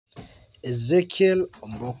Ezekiel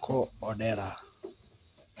Odera,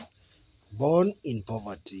 born in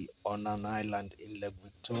poverty on an island in Lake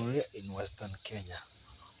Victoria in Western Kenya.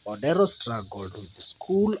 Odera struggled with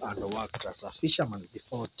school and worked as a fisherman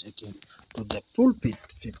before taking to the pulpit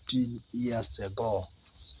 15 years ago.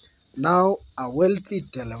 Now a wealthy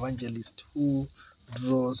televangelist who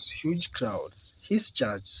draws huge crowds, his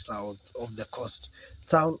church south of the coast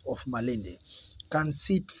town of Malindi can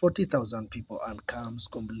seat 40,000 people and comes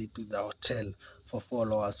complete with a hotel for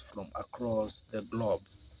followers from across the globe.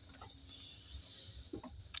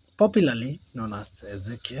 Popularly known as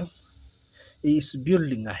Ezekiel, he is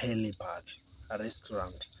building a helipad, a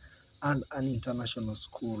restaurant, and an international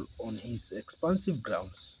school on his expansive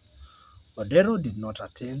grounds. Odera did not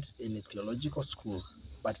attend any theological school,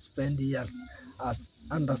 but spent years as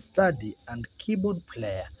understudy and keyboard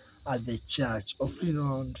player at the church of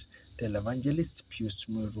renowned televangelist Pius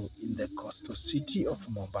Muru in the coastal city of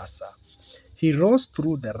Mombasa. He rose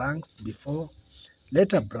through the ranks before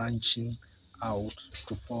later branching out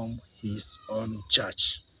to form his own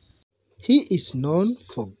church. He is known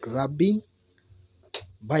for grabbing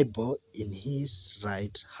Bible in his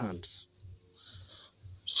right hand.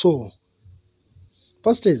 So,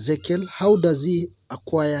 Pastor Ezekiel, how does he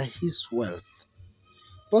acquire his wealth?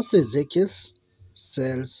 Pastor Ezekiel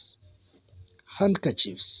sells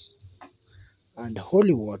handkerchiefs and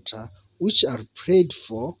holy water, which are prayed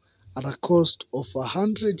for at a cost of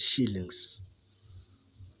 100 shillings.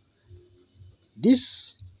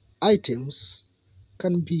 These items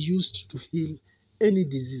can be used to heal any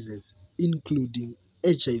diseases, including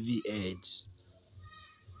HIV/AIDS.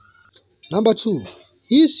 Number 2,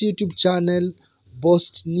 his YouTube channel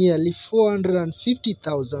boasts nearly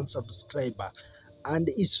 450,000 subscribers and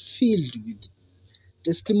is filled with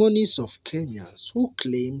testimonies of Kenyans who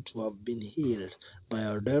claim to have been healed by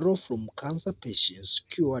Odera, from cancer patients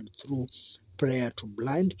cured through prayer to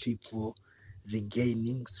blind people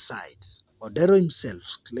regaining sight. Odera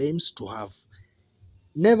himself claims to have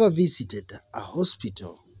never visited a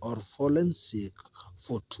hospital or fallen sick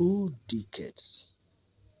for 2 decades.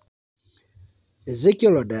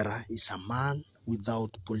 Ezekiel Odera is a man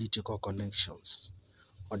without political connections.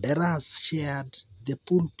 Odera has shared the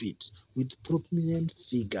pulpit with prominent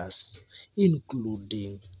figures,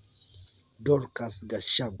 including Dorcas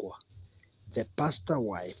Gachagua, the pastor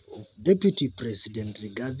wife of Deputy President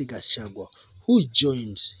Rigathi Gachagua, who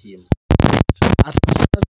joined him at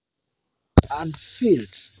and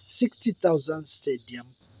filled 60,000 stadium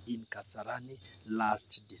in Kasarani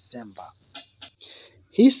last December.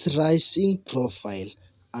 His rising profile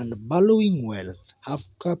and ballowing wealth have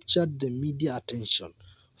captured the media attention,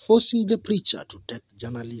 forcing the preacher to take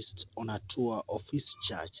journalists on a tour of his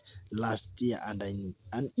church last year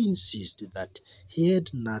and insist that he had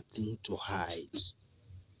nothing to hide.